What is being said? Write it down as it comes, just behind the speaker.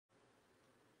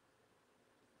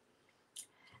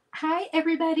Hi,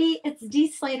 everybody. It's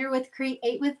Dee Slater with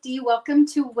Create with Dee. Welcome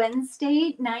to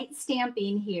Wednesday night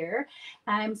stamping here.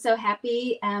 I'm so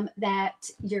happy that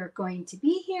you're going to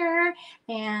be here.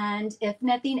 And if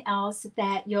nothing else,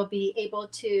 that you'll be able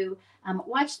to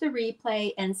watch the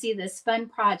replay and see this fun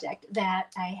project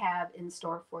that I have in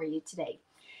store for you today.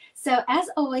 So, as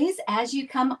always, as you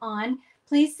come on,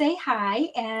 please say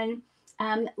hi and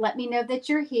let me know that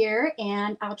you're here.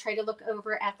 And I'll try to look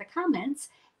over at the comments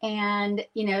and,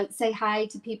 say hi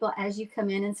to people as you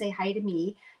come in and say hi to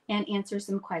me and answer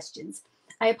some questions.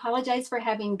 I apologize for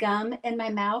having gum in my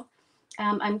mouth.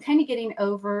 I'm kind of getting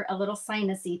over a little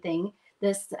sinusy thing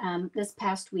this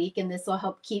past week, and this will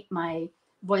help keep my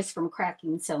voice from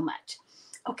cracking so much.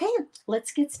 Okay,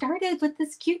 let's get started with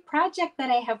this cute project that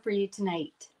I have for you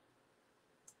tonight.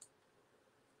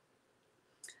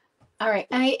 All right,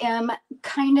 I am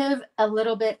kind of a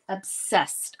little bit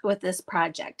obsessed with this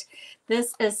project.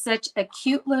 This is such a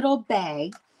cute little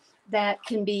bag that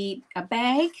can be a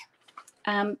bag,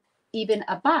 even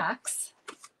a box,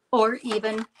 or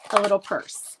even a little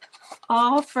purse,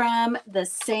 all from the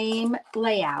same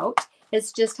layout.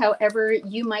 It's just however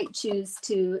you might choose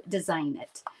to design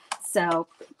it. So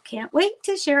can't wait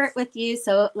to share it with you.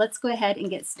 So let's go ahead and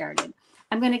get started.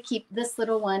 I'm going to keep this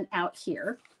little one out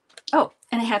here. Oh,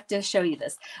 and I have to show you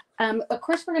this. Of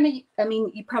course, we're going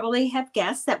to, you probably have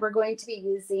guessed that we're going to be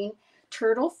using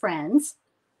Turtle Friends.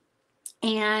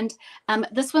 And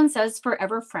this one says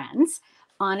Forever Friends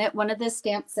on it. One of the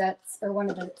stamp sets, or one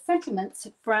of the sentiments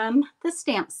from the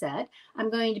stamp set, I'm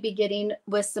going to be getting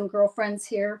with some girlfriends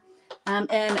here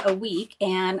in a week.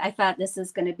 And I thought this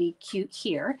is going to be cute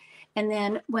here. And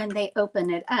then when they open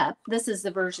it up, this is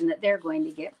the version that they're going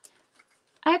to get.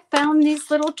 I found these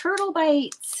little turtle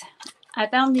bites. I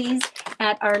found these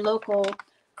at our local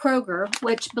Kroger,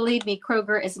 which, believe me,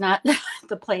 Kroger is not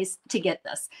the place to get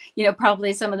this.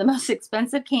 Probably some of the most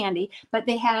expensive candy, but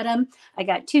they had them. I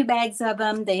got 2 bags of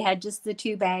them. They had just the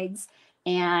 2 bags.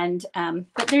 And,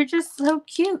 but they're just so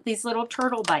cute, these little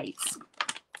turtle bites,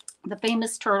 the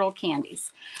famous turtle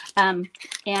candies. And,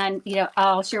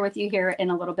 I'll share with you here in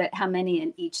a little bit how many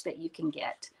in each that you can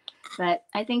get. But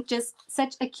I think just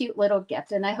such a cute little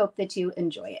gift, and I hope that you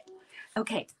enjoy it.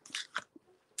 Okay.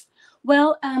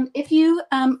 Well, if you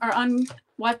are on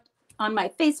my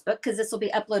Facebook, because this will be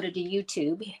uploaded to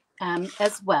YouTube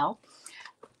as well,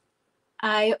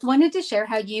 I wanted to share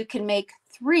how you can make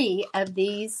 3 of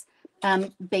these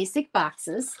basic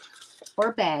boxes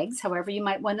or bags, however you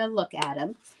might want to look at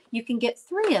them. You can get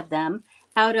 3 of them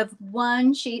out of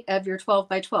 1 sheet of your 12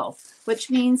 by 12, which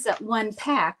means that 1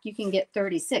 pack you can get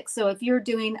 36. So if you're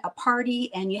doing a party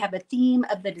and you have a theme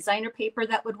of the designer paper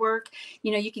that would work,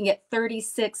 you can get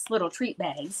 36 little treat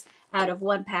bags out of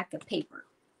 1 pack of paper.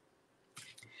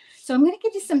 So I'm going to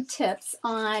give you some tips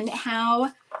on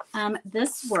how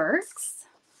this works,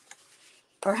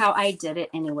 or how I did it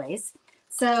anyways.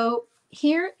 So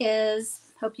here is,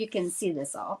 hope you can see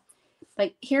this all,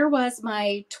 but here was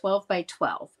my 12 by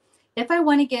 12. If I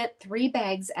want to get 3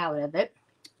 bags out of it,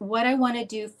 what I want to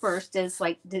do first is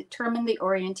determine the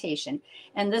orientation.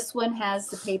 And this one has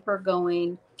the paper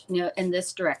going, in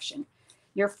this direction.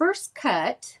 Your first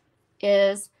cut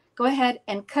is go ahead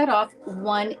and cut off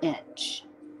 1 inch,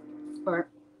 or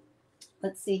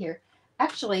let's see here,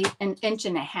 actually 1.5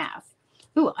 inches.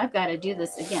 Ooh, I've got to do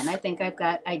this again. I think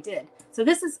I did. So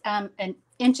this is 1.5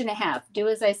 inches. Do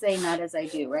as I say, not as I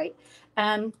do, right?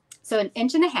 So 1.5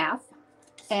 inches.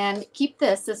 And keep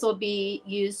this will be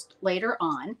used later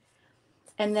on.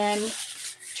 And then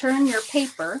turn your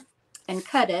paper and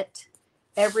cut it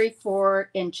every 4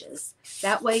 inches.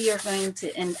 That way you're going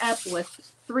to end up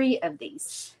with 3 of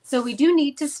these. So we do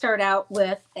need to start out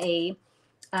with a,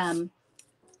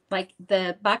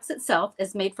 the box itself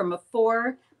is made from a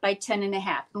 4 by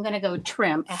 10.5. I'm going to go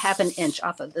trim a 1/2 inch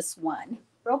off of this one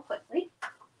real quickly.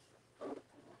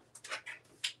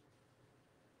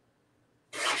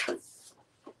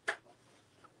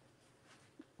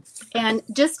 And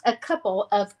just a couple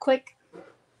of quick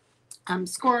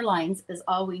score lines is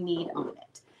all we need on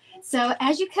it. So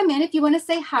as you come in, if you want to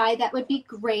say hi, that would be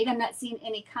great. I'm not seeing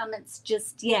any comments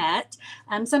just yet.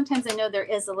 Sometimes I know there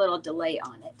is a little delay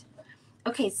on it.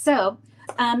 Okay, so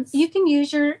you can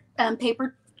use your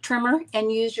paper trimmer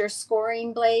and use your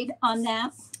scoring blade on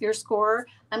that, your scorer.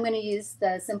 I'm going to use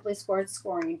the Simply Scored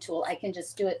scoring tool. I can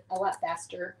just do it a lot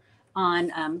faster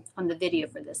on the video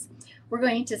for this. We're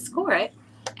going to score it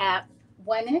at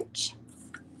 1 inch,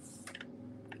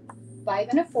 5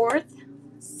 1/4,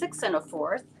 6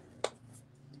 1/4,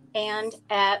 and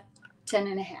at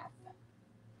 10.5.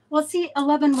 Well, see,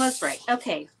 11 was right.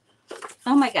 Okay.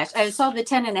 Oh my gosh, I saw the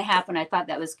 10.5 and I thought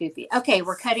that was goofy. Okay,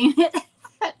 we're cutting it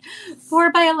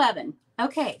 4 by 11.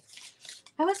 Okay.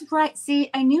 I was right. See,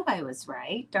 I knew I was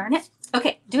right. Darn it.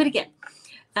 Okay, do it again.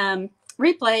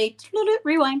 Replay.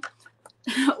 Rewind.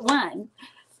 1,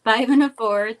 5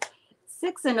 1/4,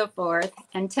 6 1/4,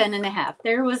 and 10 1/2.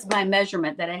 There was my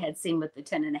measurement that I had seen with the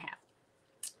 10 1/2.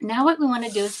 Now what we want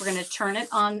to do is we're going to turn it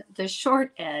on the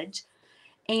short edge,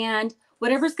 and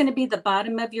whatever's going to be the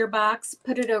bottom of your box,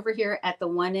 put it over here at the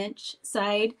 1-inch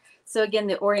side. So again,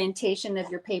 the orientation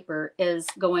of your paper is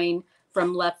going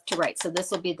from left to right. So this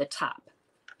will be the top,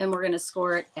 and we're going to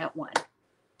score it at 1.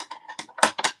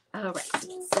 All right,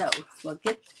 so we'll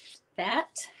get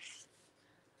that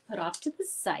put off to the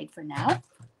side for now.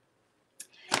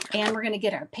 And we're going to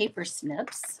get our paper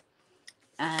snips.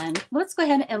 And let's go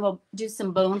ahead and we'll do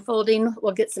some bone folding.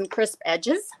 We'll get some crisp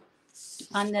edges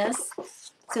on this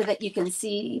so that you can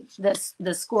see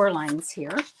the score lines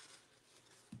here.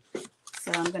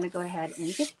 So I'm going to go ahead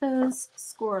and get those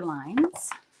score lines.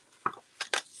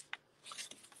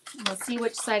 We'll see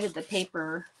which side of the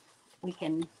paper we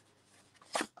can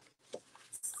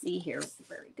see here.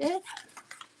 Very good.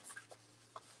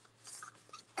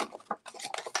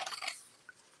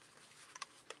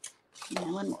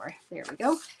 And one more. There we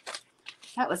go.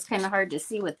 That was kind of hard to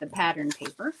see with the pattern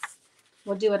paper.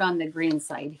 We'll do it on the green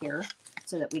side here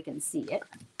so that we can see it.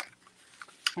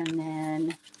 And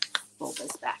then fold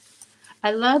this back.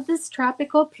 I love this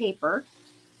tropical paper.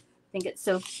 I think it's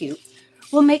so cute.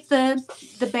 We'll make the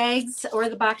bags or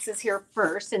the boxes here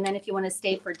first, and then if you want to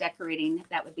stay for decorating,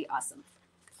 that would be awesome.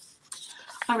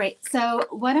 All right, so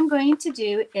what I'm going to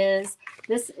do is,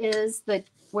 this is the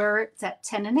where it's at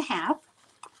 10 1/2.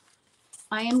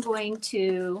 I am going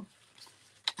to,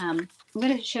 I'm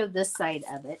going to show this side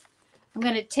of it. I'm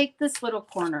going to take this little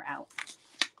corner out.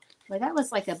 Well, that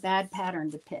was like a bad pattern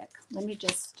to pick. Let me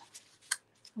just,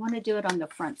 I want to do it on the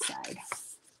front side.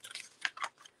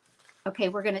 Okay,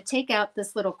 we're going to take out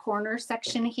this little corner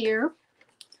section here.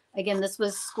 Again, this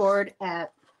was scored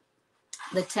at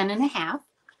the 10 1/2.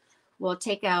 We'll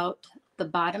take out the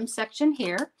bottom section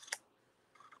here.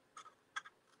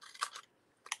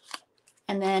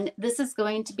 And then this is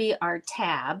going to be our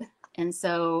tab. And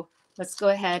so let's go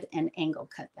ahead and angle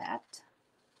cut that.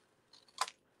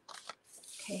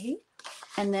 Okay.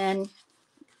 And then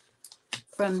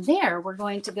from there, we're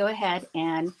going to go ahead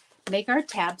and make our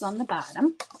tabs on the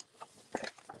bottom.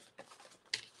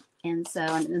 And so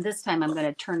and this time I'm going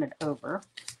to turn it over.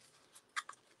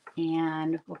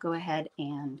 And we'll go ahead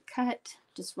and cut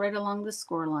just right along the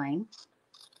score line.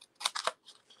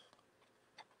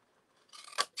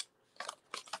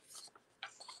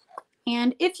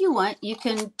 And if you want, you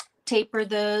can taper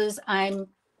those.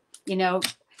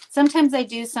 Sometimes I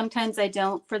do, sometimes I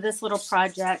don't. For this little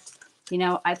project,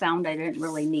 I found I didn't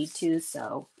really need to,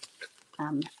 so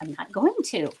I'm not going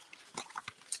to.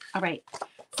 All right.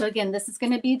 So again, this is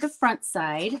going to be the front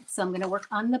side. So I'm going to work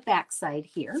on the back side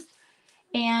here.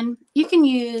 And you can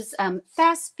use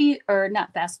fast fuse, or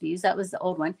not fast fuse, that was the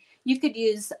old one. You could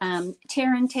use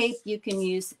tear and tape. You can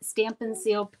use Stampin'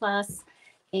 Seal Plus.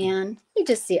 And let me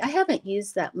just see, I haven't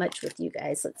used that much with you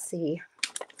guys. Let's see.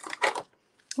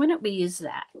 Why don't we use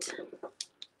that?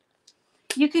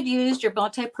 You could use your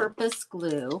multi-purpose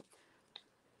glue,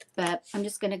 but I'm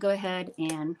just going to go ahead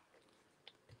and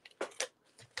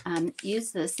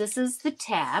use this. This is the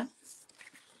tab.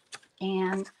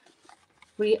 And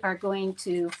we are going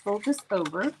to fold this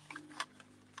over.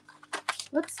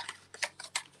 Whoops.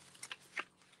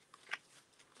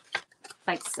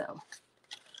 Like so.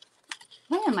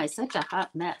 Why am I such a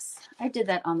hot mess? I did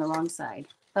that on the wrong side.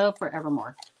 Oh,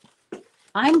 forevermore.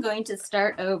 I'm going to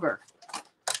start over.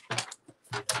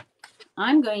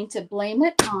 I'm going to blame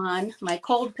it on my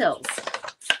cold pills.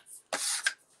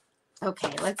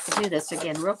 Okay, let's do this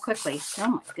again real quickly. Oh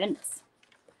my goodness.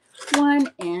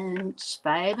 1 inch,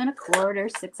 5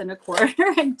 1/4, 6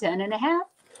 1/4, and 10 1/2.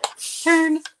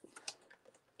 Turn.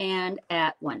 And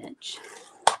at 1 inch.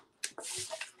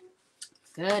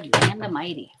 Good land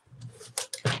almighty.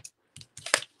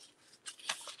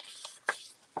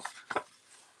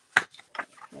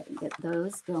 Get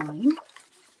those going.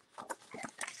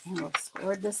 And we'll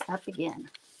score this up again.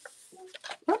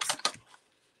 Oops.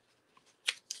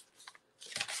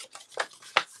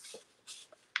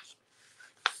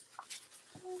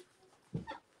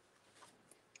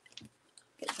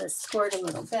 Get this scored a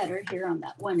little better here on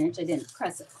that 1 inch. I didn't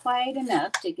press it quite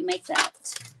enough to make that.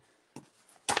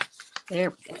 There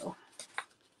we go.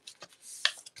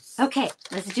 Okay,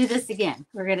 let's do this again.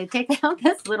 We're going to take out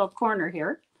this little corner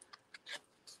here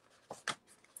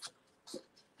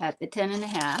at the 10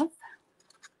 1/2.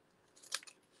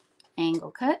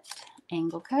 Angle cut,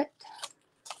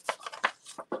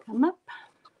 come up.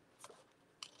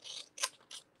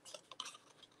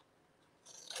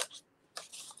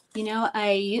 You know,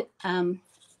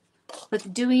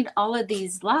 with doing all of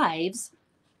these lives,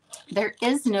 there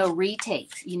is no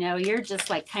retakes. You know, you're just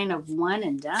like kind of one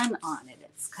and done on it.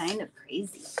 It's kind of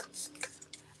crazy.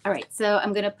 All right, so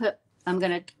I'm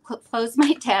gonna close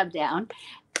my tab down,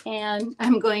 and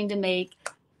I'm going to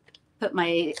put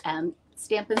my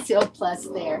Stamp and Seal Plus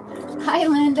there. Hi,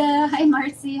 Linda. Hi,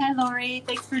 Marcy. Hi, Lori.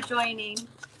 Thanks for joining.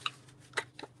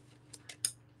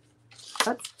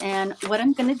 Oops. And what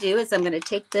I'm going to do is I'm going to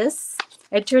take this,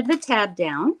 I turned the tab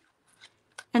down,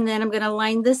 and then I'm going to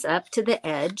line this up to the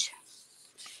edge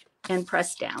and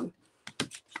press down.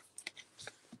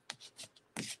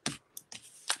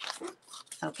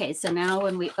 Okay, so now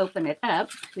when we open it up,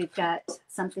 we've got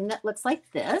something that looks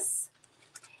like this.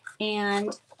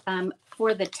 And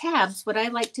for the tabs, what I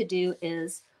like to do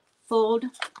is fold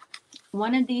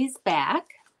one of these back.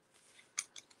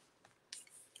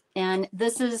 And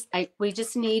this is, we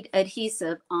just need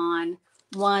adhesive on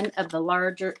one of the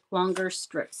longer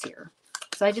strips here.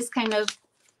 So I just kind of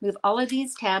move all of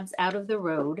these tabs out of the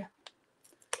road.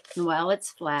 And while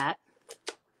it's flat,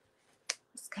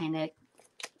 just kind of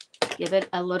give it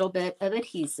a little bit of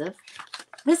adhesive.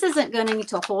 This isn't going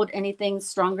to hold anything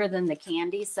stronger than the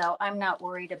candy, so I'm not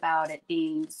worried about it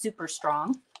being super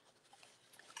strong.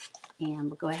 And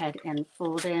we'll go ahead and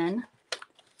fold in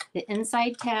the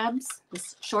inside tabs, the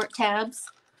short tabs,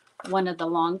 one of the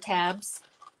long tabs,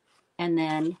 and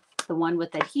then the one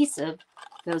with adhesive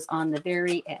goes on the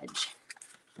very edge.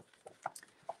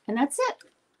 And that's it.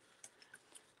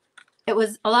 It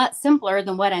was a lot simpler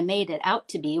than what I made it out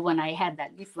to be when I had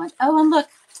that leaf one. Oh, and look,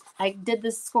 I did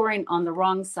the scoring on the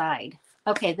wrong side.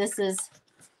 Okay,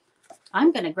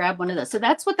 I'm going to grab one of those. So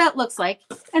that's what that looks like.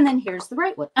 And then here's the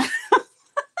right one.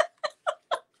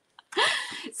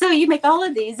 So you make all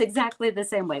of these exactly the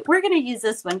same way. We're going to use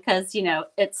this one because, you know,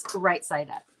 it's right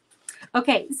side up.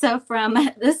 Okay, so from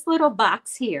this little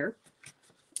box here,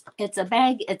 it's a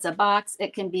bag, it's a box,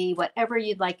 it can be whatever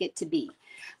you'd like it to be.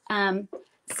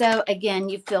 So again,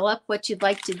 you fill up what you'd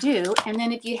like to do. And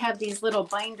then if you have these little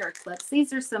binder clips,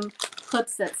 these are some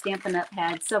clips that Stampin' Up!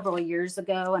 Had several years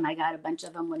ago, and I got a bunch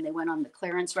of them when they went on the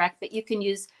clearance rack, but you can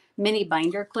use mini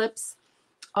binder clips.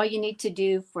 All you need to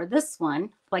do for this one,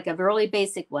 like a really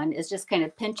basic one, is just kind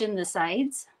of pinch in the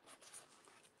sides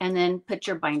and then put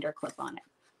your binder clip on it.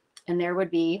 And there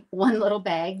would be one little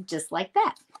bag just like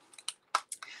that.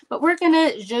 But we're going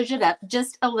to zhuzh it up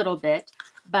just a little bit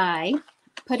by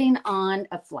putting on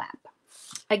a flap.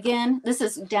 Again, this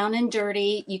is down and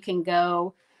dirty. You can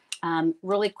go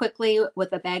really quickly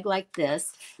with a bag like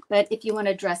this. But if you want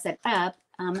to dress it up,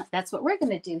 that's what we're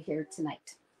going to do here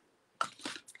tonight.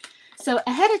 So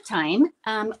ahead of time,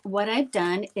 what I've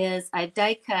done is I've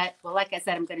die cut, well, like I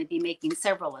said, I'm going to be making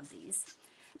several of these,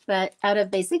 but out of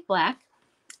basic black,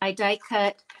 I die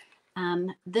cut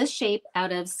this shape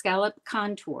out of scallop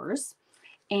contours.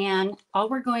 And all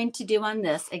we're going to do on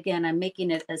this, again, I'm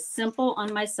making it as simple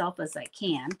on myself as I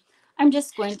can. I'm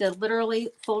just going to literally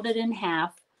fold it in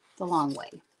half the long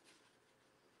way.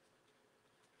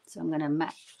 So I'm going to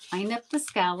line up the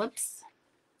scallops.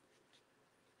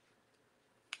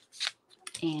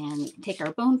 And take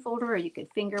our bone folder, or you could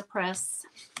finger press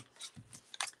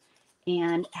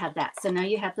and have that. So now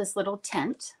you have this little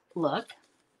tent look.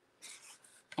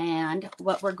 And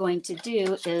what we're going to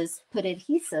do is put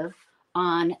adhesive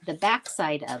on the back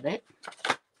side of it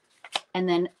and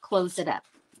then close it up.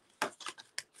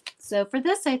 So for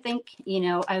this, I think, you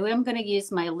know, I am going to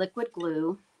use my liquid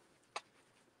glue,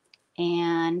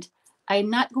 and I'm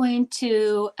not going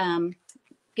to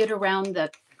get around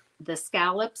the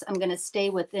scallops. I'm going to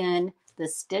stay within the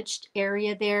stitched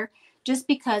area there, just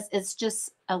because it's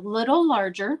just a little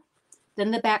larger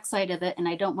than the back side of it, and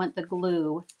I don't want the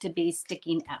glue to be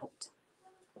sticking out.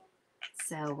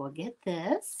 So we'll get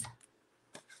this.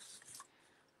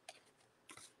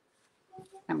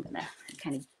 I'm going to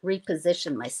kind of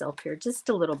reposition myself here just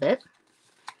a little bit.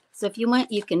 So if you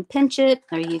want, you can pinch it,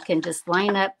 or you can just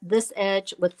line up this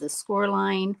edge with the score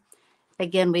line.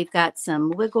 Again, we've got some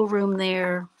wiggle room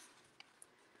there.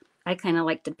 I kind of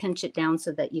like to pinch it down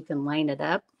so that you can line it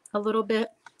up a little bit.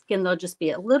 Again, there'll just be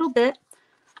a little bit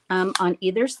on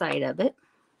either side of it,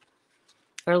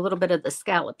 or a little bit of the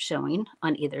scallop showing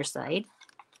on either side,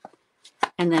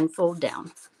 and then fold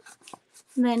down.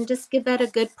 And then just give that a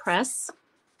good press.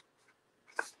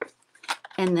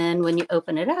 And then when you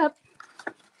open it up,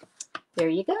 there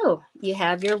you go. You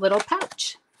have your little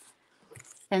pouch.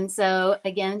 And so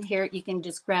again, here you can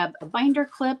just grab a binder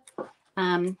clip,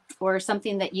 or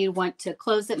something that you want to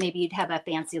close it. Maybe you'd have a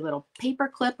fancy little paper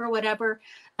clip or whatever.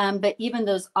 But even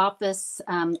those office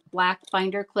black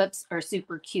binder clips are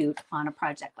super cute on a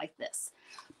project like this.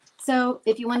 So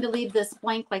if you wanted to leave this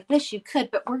blank like this, you could,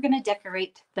 but we're going to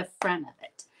decorate the front of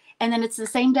it. And then it's the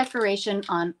same decoration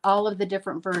on all of the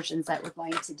different versions that we're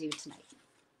going to do tonight.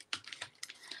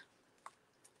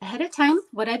 Ahead of time,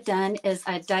 what I've done is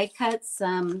I've die cut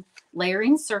some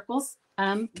layering circles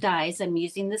dies. I'm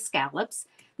using the scallops.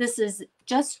 This is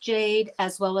just jade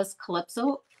as well as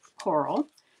calypso coral.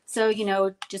 So, you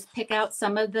know, just pick out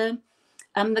some of the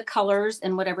colors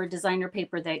and whatever designer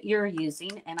paper that you're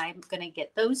using. And I'm going to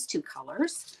get those two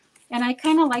colors. And I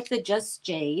kind of like the just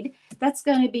jade. That's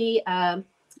going to be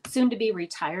soon to be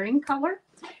retiring color.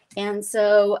 And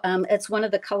so it's one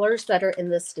of the colors that are in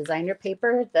this designer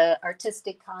paper, the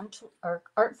artistic contour or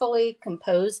artfully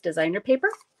composed designer paper.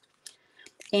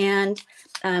 And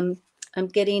I'm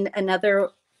getting another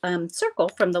circle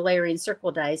from the layering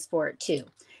circle dies for it too.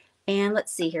 And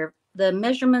let's see here, the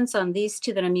measurements on these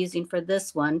two that I'm using for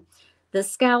this one, the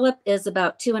scallop is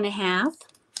about 2.5.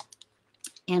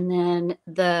 And then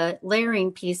the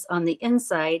layering piece on the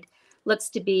inside looks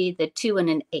to be the 2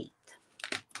 1/8.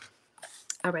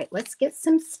 All right, let's get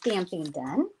some stamping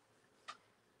done.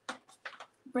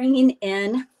 Bringing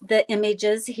in the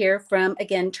images here from,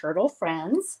 again, Turtle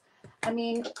Friends. I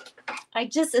mean,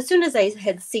 as soon as I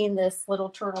had seen this little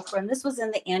turtle friend, this was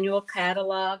in the annual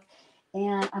catalog.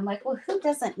 And I'm like, well, who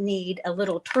doesn't need a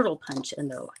little turtle punch in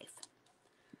their life?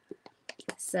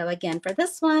 So again, for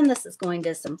this one, this is going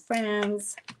to some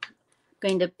friends.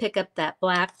 Going to pick up that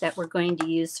black that we're going to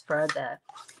use for the,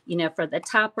 you know, for the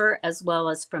topper, as well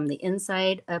as from the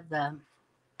inside of the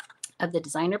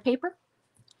designer paper.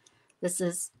 This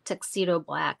is tuxedo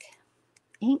black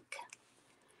ink,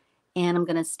 and I'm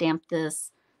going to stamp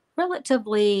this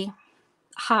relatively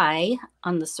high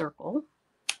on the circle,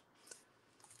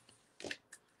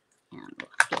 and we'll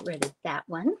get rid of that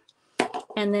one.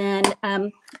 And then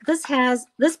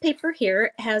this paper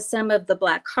here has some of the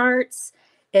black hearts.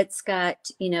 It's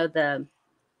got, you know, the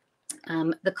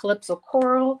calypso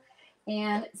coral.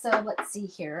 And so let's see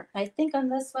here. I think on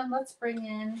this one, let's bring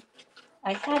in,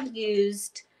 I have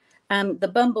used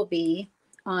the bumblebee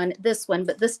on this one,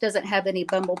 but this doesn't have any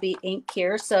bumblebee ink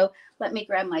here. So let me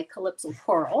grab my calypso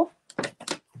coral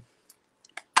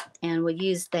and we'll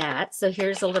use that. So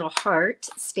here's a little heart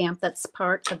stamp that's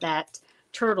part of that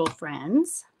Turtle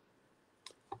Friends.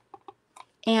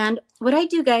 And what I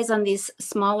do, guys, on these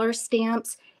smaller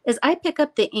stamps is I pick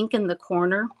up the ink in the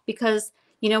corner because,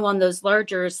 you know, on those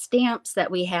larger stamps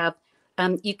that we have,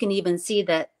 you can even see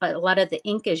that a lot of the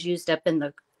ink is used up in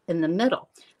the middle.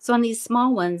 So on these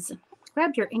small ones,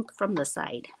 grab your ink from the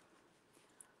side.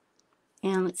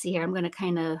 And let's see here, I'm going to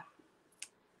kind of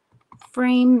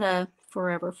frame the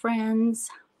Forever Friends.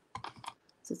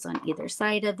 So it's on either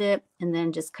side of it, and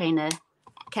then just kind of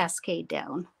cascade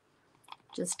down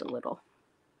just a little.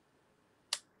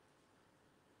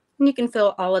 And you can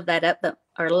fill all of that up, but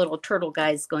our little turtle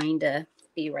guy is going to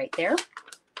be right there.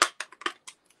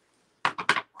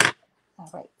 All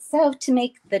right, so to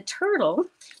make the turtle,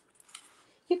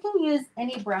 you can use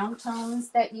any brown tones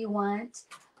that you want.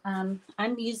 I'm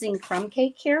using crumb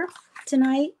cake here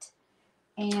tonight,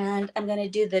 and I'm going to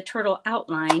do the turtle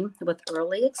outline with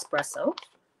Early Espresso.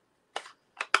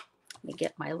 Let me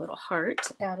get my little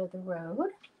heart out of the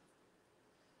road.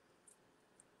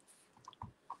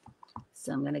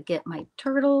 So I'm going to get my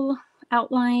turtle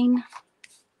outline.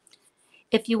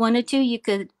 If you wanted to, you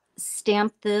could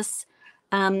stamp this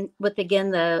with, again,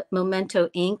 the Memento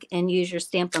ink and use your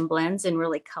Stampin' Blends and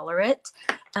really color it.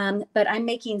 But I'm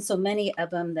making so many of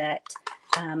them that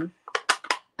I'm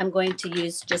going to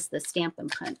use just the Stampin'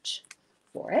 Punch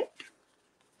for it.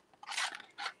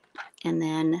 And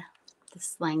then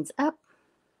this lines up.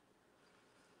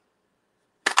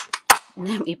 And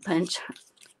then we punch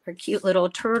our cute little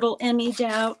turtle image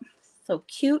out. So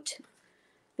cute.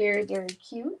 Very, very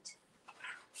cute.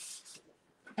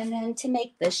 And then to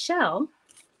make the shell,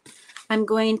 I'm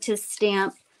going to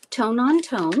stamp tone on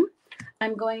tone.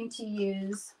 I'm going to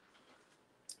use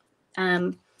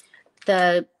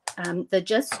the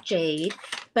Just Jade,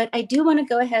 but I do want to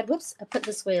go ahead. Whoops, I put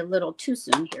this way a little too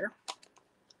soon here.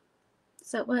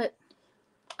 Is that what?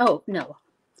 Oh, no.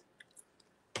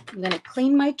 I'm going to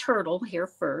clean my turtle here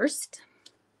first.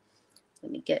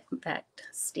 Let me get that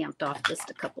stamped off just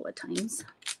a couple of times.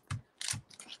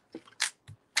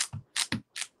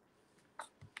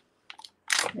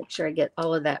 Make sure I get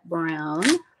all of that brown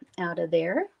out of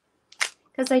there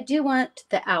because I do want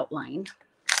the outline.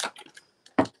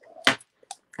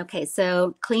 Okay,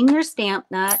 so clean your stamp,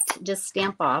 not just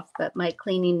stamp off, but my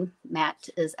cleaning mat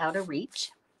is out of reach.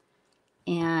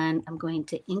 And I'm going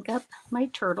to ink up my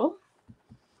turtle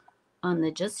on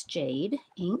the Just Jade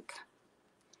ink.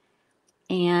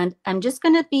 And I'm just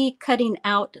going to be cutting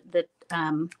out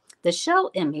the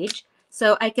shell image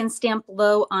so I can stamp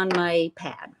low on my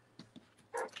pad.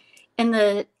 In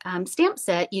the stamp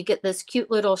set, you get this cute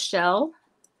little shell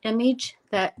image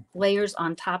that layers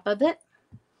on top of it.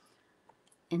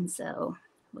 And so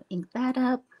we'll ink that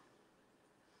up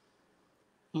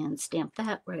and stamp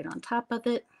that right on top of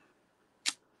it.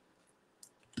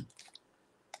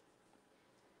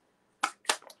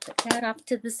 Put that off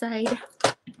to the side.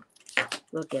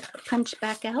 We'll get our punch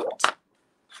back out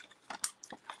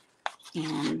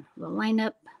and we'll line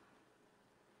up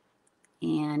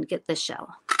and get the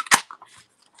shell.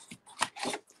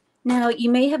 Now, you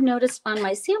may have noticed on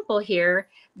my sample here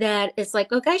that it's like,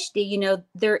 oh gosh, Dee, you know,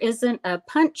 there isn't a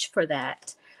punch for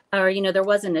that, or, you know, there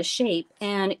wasn't a shape.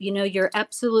 And, you know, you're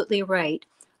absolutely right.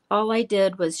 All I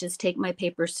did was just take my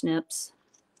paper snips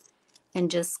and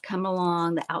just come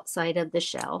along the outside of the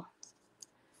shell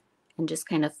and just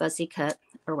kind of fussy cut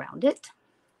around it.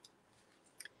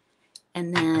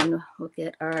 And then we'll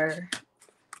get our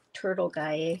turtle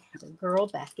guy or girl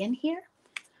back in here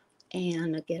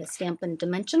and I'll get a Stampin'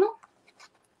 Dimensional.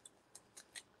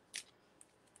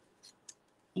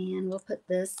 And we'll put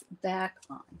this back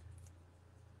on.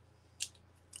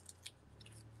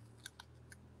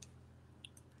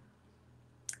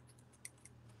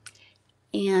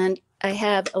 And I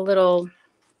have a little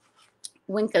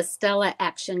Winka Stella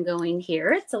action going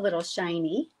here. It's a little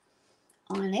shiny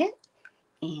on it.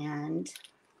 And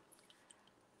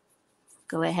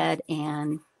go ahead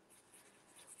and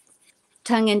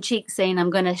tongue-in-cheek saying I'm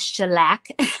going to shellac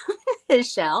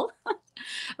his shell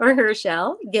or her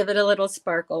shell. Give it a little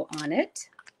sparkle on it.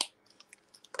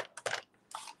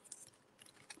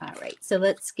 All right, so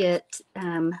let's get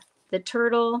the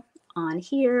turtle on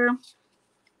here.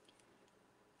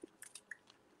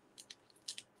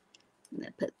 I'm going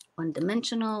to put one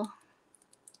dimensional.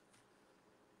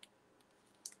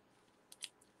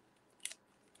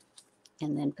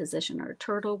 And then position our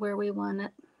turtle where we want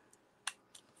it.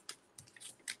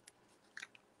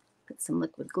 Put some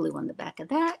liquid glue on the back of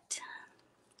that.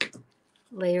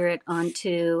 Layer it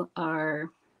onto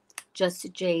our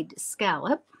Just Jade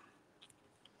scallop.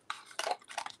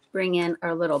 Bring in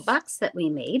our little box that we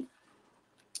made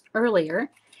earlier.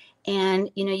 And,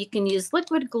 you know, you can use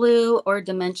liquid glue or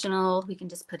dimensional. We can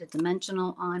just put a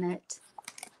dimensional on it.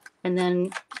 And then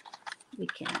we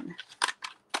can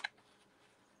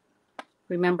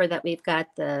remember that we've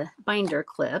got the binder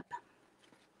clip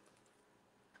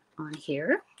on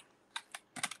here.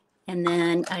 And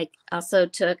then I also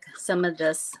took some of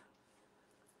this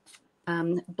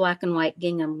black and white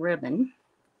gingham ribbon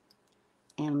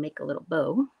and make a little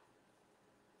bow.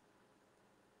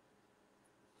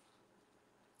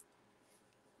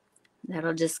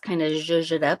 That'll just kind of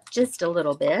zhuzh it up just a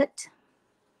little bit.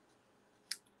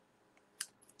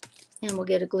 And we'll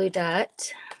get a glue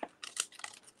dot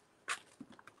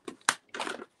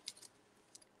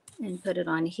and put it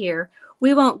on here.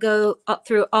 We won't go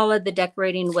through all of the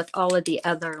decorating with all of the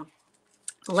other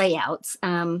layouts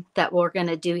that we're going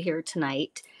to do here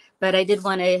tonight, but I did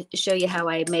want to show you how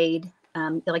I made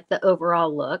like the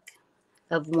overall look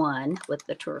of one with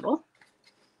the turtle.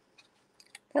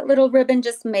 That little ribbon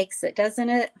just makes it, doesn't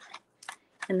it?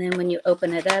 And then when you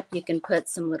open it up, you can put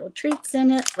some little treats in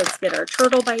it. Let's get our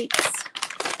turtle bites.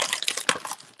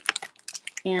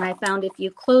 And I found if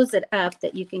you close it up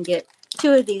that you can get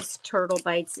 2 of these turtle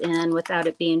bites in without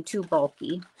it being too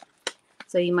bulky.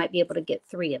 So you might be able to get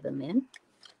 3 of them in.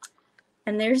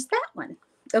 And there's that one.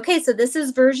 Okay, so this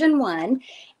is version 1.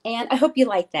 And I hope you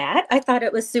like that. I thought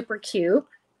it was super cute.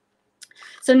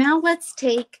 So now let's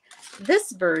take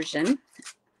this version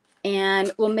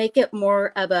and we'll make it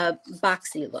more of a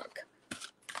boxy look.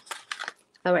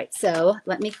 All right, so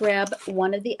let me grab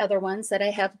one of the other ones that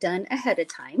I have done ahead of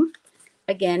time.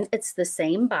 Again, it's the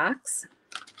same box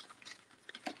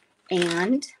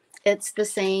and it's the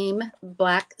same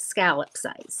black scallop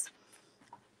size.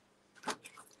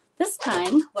 This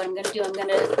time, what I'm going to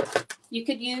do, you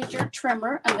could use your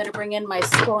trimmer. I'm going to bring in my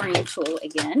scoring tool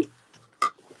again.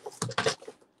 I'm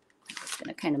just going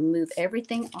to kind of move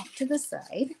everything off to the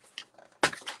side.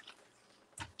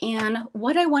 And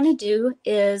what I want to do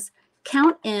is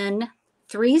count in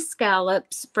 3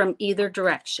 scallops from either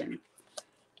direction.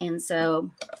 And so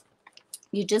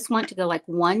you just want to go like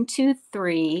 1, 2,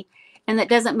 3. And that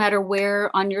doesn't matter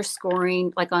where on your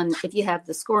scoring, like on, if you have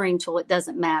the scoring tool, it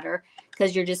doesn't matter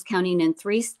because you're just counting in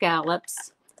 3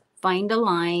 scallops. Find a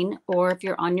line, or if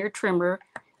you're on your trimmer,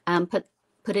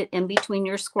 put it in between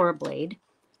your score blade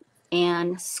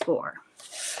and score.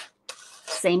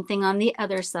 Same thing on the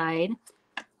other side.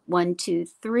 1, 2,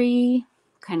 3,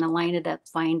 kind of line it up,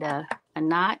 find a a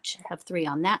notch, have 3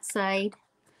 on that side,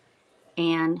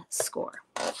 and score.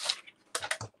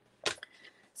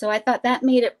 So I thought that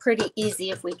made it pretty easy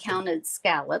if we counted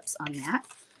scallops on that.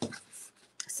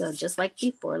 So just like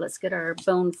before, let's get our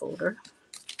bone folder.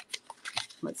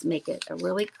 Let's make it a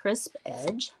really crisp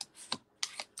edge.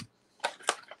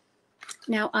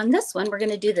 Now on this one, we're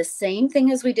going to do the same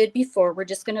thing as we did before. We're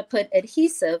just going to put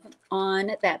adhesive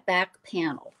on that back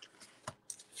panel.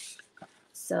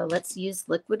 So let's use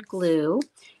liquid glue.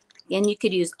 And you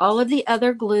could use all of the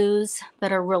other glues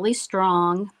that are really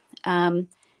strong.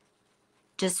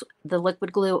 Just the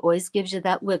liquid glue always gives you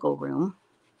that wiggle room.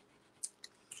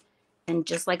 And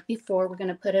just like before, we're going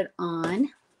to put it on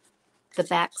the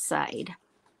back side.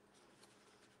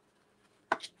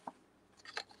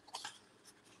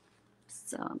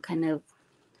 So I'm kind of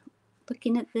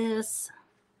looking at this,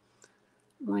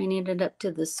 lining it up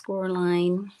to the score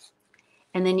line,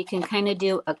 and then you can kind of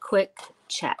do a quick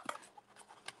check.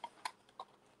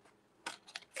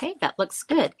 Okay, that looks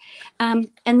good. And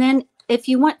then if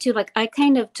you want to, like I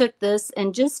kind of took this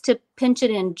and just to pinch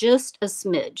it in just a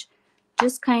smidge,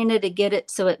 just kind of to get it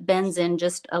so it bends in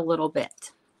just a little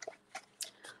bit.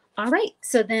 All right,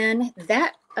 so then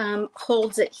that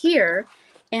holds it here.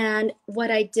 And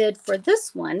what I did for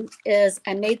this one is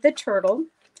I made the turtle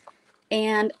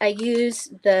and I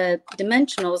used the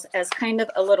dimensionals as kind of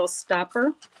a little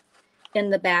stopper in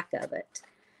the back of it.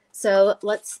 So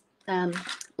let's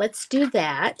do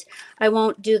that. I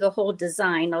won't do the whole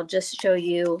design. I'll just show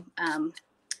you,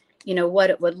 you know, what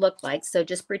it would look like. So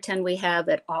just pretend we have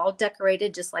it all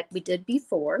decorated just like we did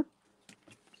before.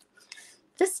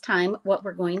 This time, what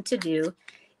we're going to do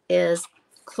is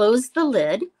close the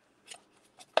lid.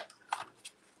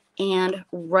 And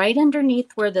right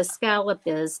underneath where the scallop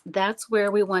is, that's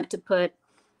where we want to put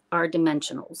our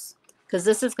dimensionals, because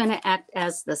this is going to act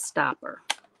as the stopper.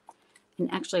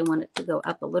 And actually I want it to go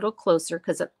up a little closer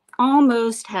because it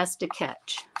almost has to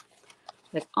catch,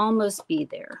 like almost be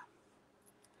there.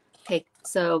 Okay,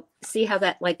 so see how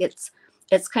that, like it's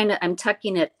kind of, I'm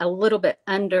tucking it a little bit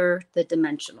under the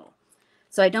dimensional.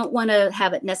 So I don't want to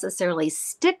have it necessarily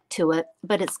stick to it,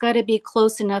 but it's got to be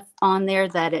close enough on there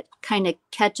that it kind of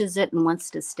catches it and wants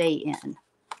to stay in.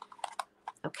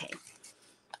 Okay.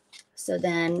 So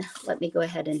then let me go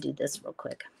ahead and do this real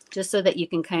quick, just so that you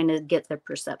can kind of get the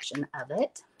perception of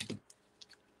it.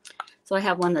 So I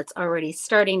have one that's already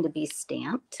starting to be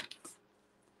stamped.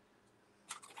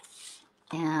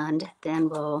 And then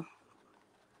we'll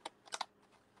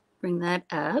bring that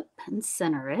up and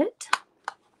center it.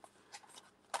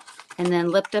 And then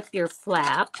lift up your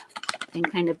flap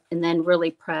and kind of, and then really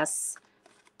press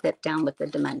that down with the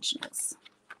dimensionals.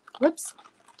 Whoops,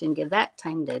 didn't give that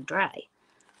time to dry.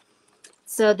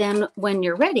 So then when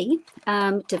you're ready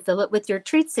to fill it with your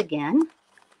treats again,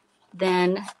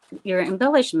 then your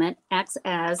embellishment acts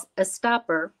as a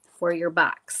stopper for your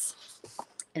box.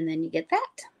 And then you get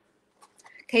that.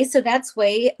 Okay, so that's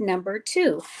way number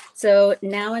 2. So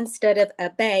now instead of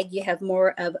a bag, you have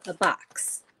more of a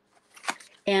box.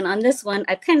 And on this one,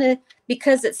 I kind of,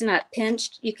 because it's not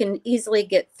pinched, you can easily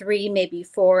get 3, maybe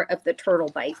 4 of the turtle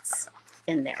bites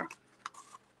in there.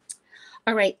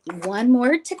 All right, one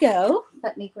more to go.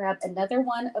 Let me grab another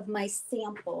one of my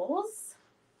samples.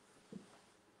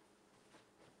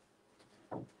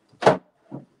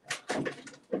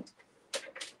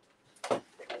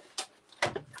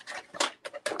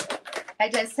 I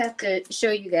just have to show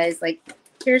you guys, like,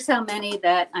 here's how many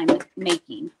that I'm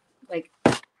making. Like,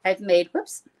 I've made,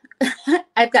 whoops,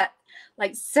 I've got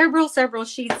like several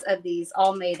sheets of these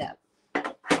all made up.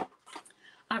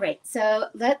 All right, so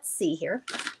let's see here.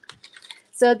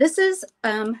 So this is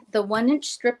the 1-inch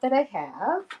strip that I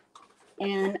have,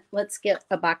 and let's get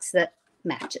a box that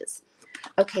matches.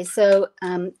 Okay, so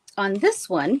on this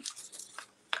one,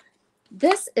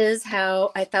 this is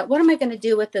how I thought, what am I going to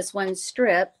do with this 1-inch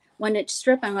strip?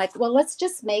 I'm like, well, let's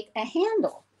just make a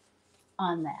handle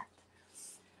on that.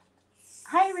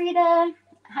 Hi, Rita.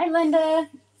 Hi, Linda.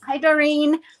 Hi,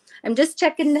 Doreen. I'm just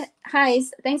checking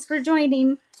highs. Thanks for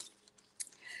joining.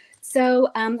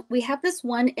 So we have this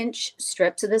 1-inch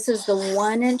strip. So this is the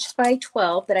 1-inch by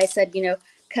 12 that I said, you know,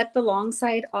 cut the long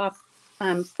side off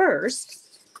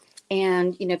first.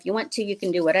 And, you know, if you want to, you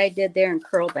can do what I did there and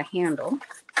curl the handle.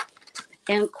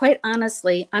 And quite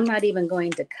honestly, I'm not even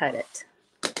going to cut it,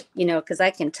 you know, because I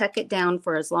can tuck it down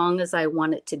for as long as I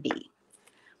want it to be.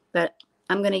 But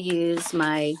I'm going to use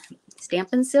my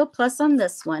Stampin' Seal Plus on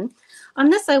this one. On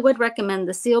this, I would recommend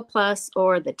the Seal Plus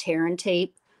or the Tear and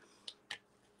Tape.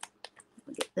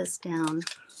 We'll get this down.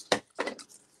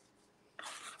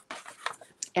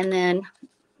 And then,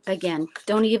 again,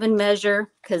 don't even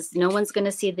measure because no one's going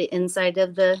to see the inside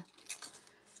of the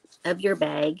of your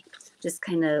bag. Just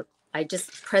kind of, I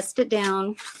just pressed it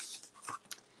down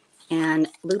and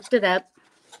looped it up.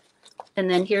 And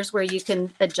then here's where you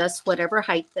can adjust whatever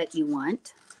height that you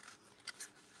want.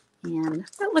 And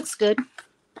that looks good.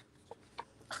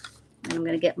 And I'm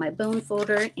going to get my bone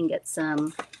folder and get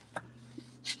some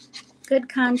good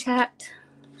contact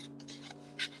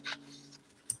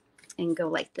and go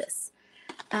like this.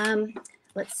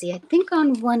 Let's see, I think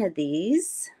on one of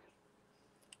these,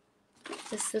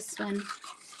 just this one,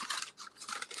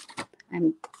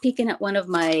 I'm peeking at one of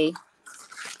my,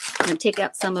 I'm going to take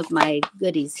out some of my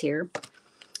goodies here.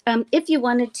 If you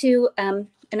wanted to, and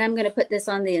I'm going to put this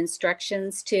on the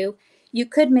instructions too, you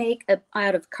could make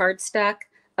out of cardstock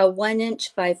a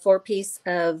 1-inch by 4 piece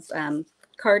of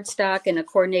cardstock in a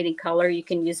coordinating color. You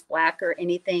can use black or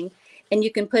anything, and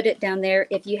you can put it down there.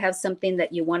 If you have something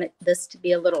that you want this to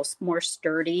be a little more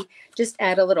sturdy, just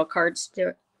add a little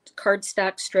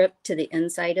cardstock strip to the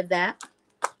inside of that.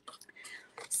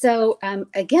 So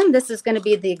again, this is going to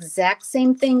be the exact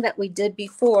same thing that we did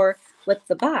before with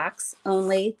the box,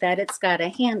 only that it's got a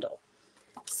handle.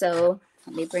 So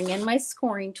let me bring in my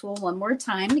scoring tool one more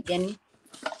time. Again, you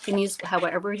can use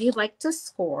however you'd like to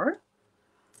score.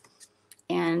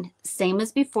 And same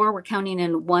as before, we're counting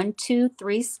in 1, 2,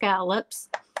 3 scallops.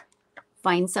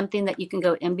 Find something that you can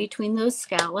go in between those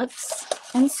scallops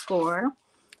and score.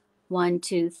 1,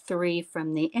 2, 3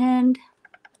 from the end.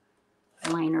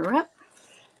 Line her up.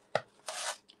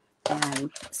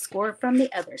 And score from the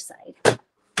other side.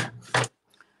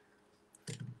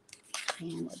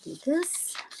 And we'll do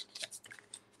this.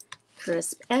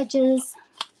 Crisp edges.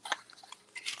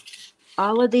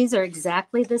 All of these are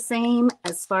exactly the same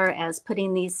as far as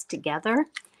putting these together.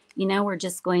 You know, we're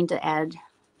just going to add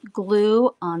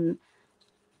glue on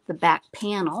the back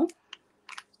panel.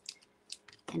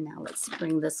 And now let's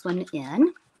bring this one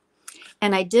in.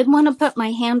 And I did want to put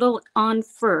my handle on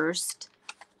first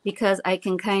because I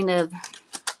can kind of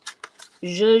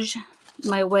zhuzh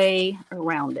my way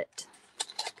around it,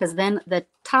 because then the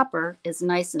topper is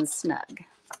nice and snug.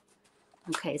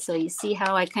 Okay, so you see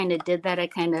how I kind of did that? I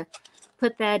kind of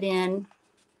put that in,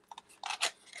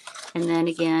 and then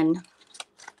again,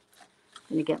 I'm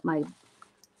gonna get my,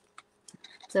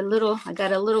 it's a little, I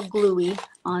got a little gluey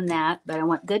on that, but I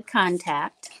want good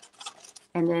contact,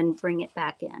 and then bring it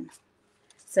back in.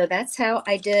 So that's how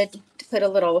I did to put a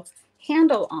little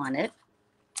handle on it.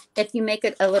 If you make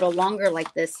it a little longer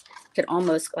like this, you could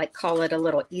almost like call it a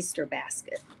little Easter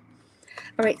basket.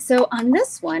 All right, so on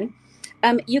this one,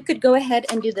 you could go ahead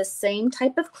and do the same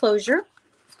type of closure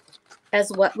as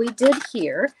what we did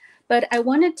here, but I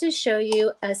wanted to show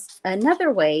you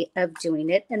another way of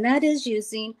doing it, and that is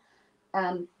using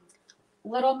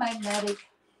little magnetic,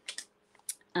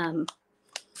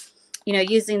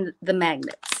 using the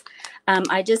magnets.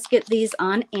 I just get these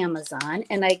on Amazon,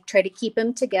 and I try to keep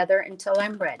them together until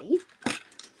I'm ready.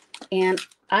 And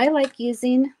I like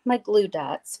using my glue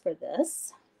dots for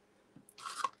this.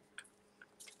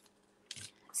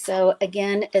 So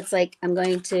again, it's like I'm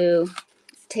going to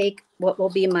take what will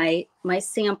be my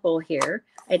sample here.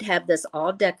 I'd have this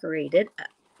all decorated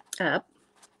up.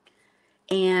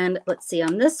 And let's see,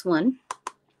 on this one,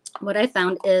 what I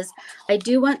found is I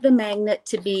do want the magnet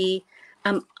to be,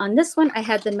 on this one, I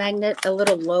had the magnet a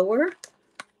little lower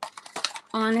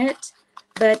on it,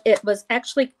 but it was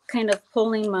actually kind of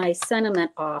pulling my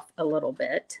sentiment off a little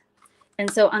bit.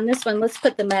 And so on this one, let's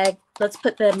put the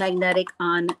magnetic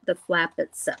on the flap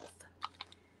itself.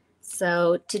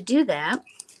 So to do that,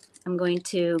 I'm going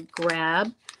to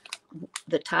grab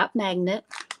the top magnet,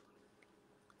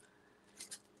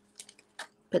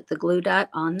 put the glue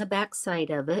dot on the back side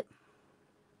of it,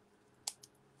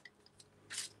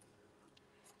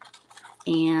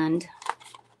 and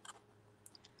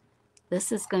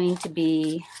this is going to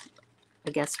be,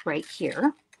 I guess, right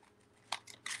here.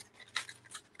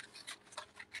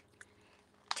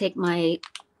 Take my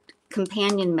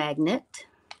companion magnet,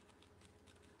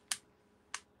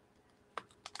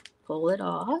 pull it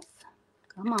off.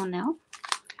 Come on now.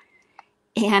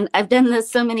 And I've done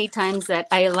this so many times that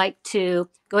I like to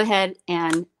go ahead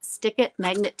and stick it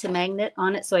magnet to magnet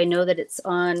on it so I know that it's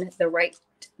on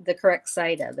the correct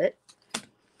side of it.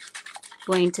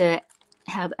 Going to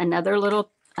have another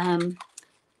little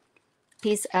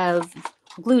piece of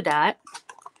glue dot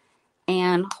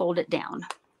and hold it down.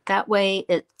 That way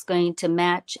it's going to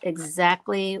match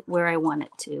exactly where I want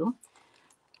it to.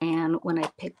 And when I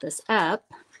pick this up,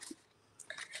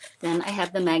 then I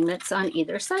have the magnets on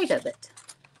either side of it.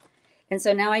 And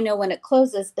so now I know when it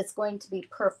closes, it's going to be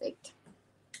perfect.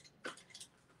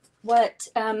 What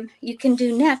you can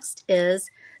do next is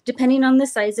depending on the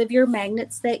size of your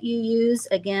magnets that you use.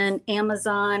 Again,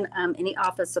 Amazon, any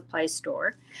office supply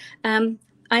store.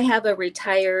 I have a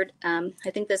retired, I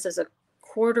think this is a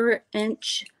 1/4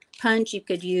 inch punch. You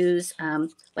could use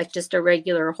like just a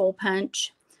regular hole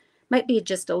punch. Might be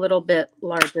just a little bit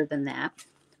larger than that,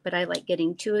 but I like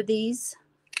getting 2 of these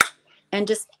and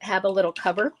just have a little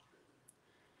cover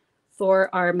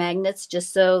for our magnets,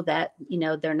 just so that, you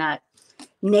know, they're not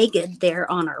naked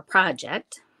there on our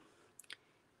project.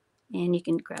 And you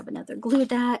can grab another glue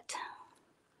dot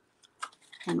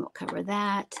and we'll cover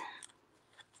that.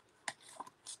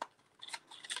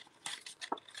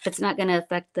 It's not going to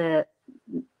affect the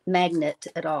magnet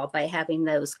at all by having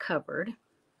those covered.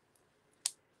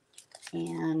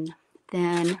 And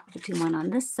then we'll do one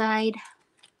on this side.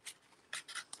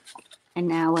 And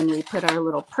now when we put our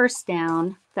little purse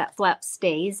down, that flap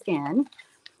stays in.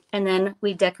 And then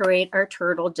we decorate our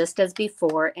turtle just as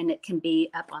before, and it can be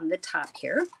up on the top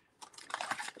here.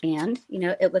 And, you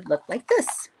know, it would look like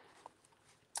this.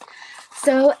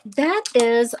 So that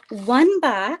is one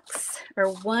box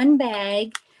or one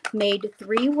bag made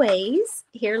 3 ways.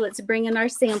 Here, let's bring in our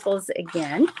samples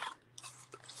again.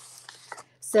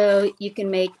 So you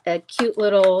can make a cute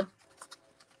little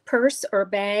purse or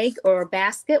bag or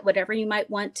basket, whatever you might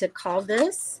want to call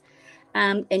this.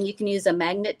 And you can use a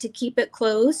magnet to keep it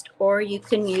closed, or you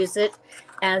can use it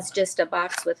as just a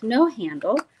box with no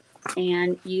handle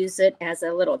and use it as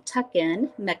a little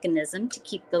tuck-in mechanism to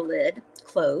keep the lid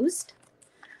closed.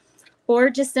 Or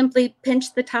just simply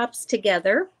pinch the tops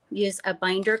together, use a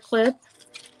binder clip,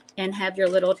 and have your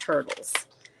little turtles.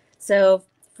 So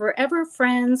forever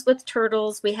friends with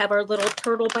turtles, we have our little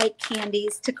turtle bite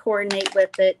candies to coordinate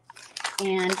with it.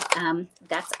 And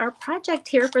that's our project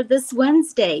here for this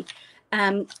Wednesday.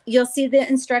 You'll see the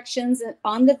instructions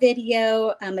on the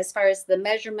video as far as the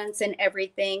measurements and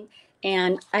everything.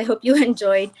 And I hope you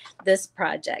enjoyed this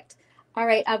project. All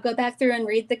right, I'll go back through and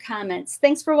read the comments.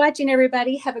 Thanks for watching,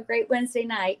 everybody. Have a great Wednesday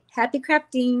night. Happy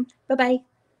crafting. Bye-bye.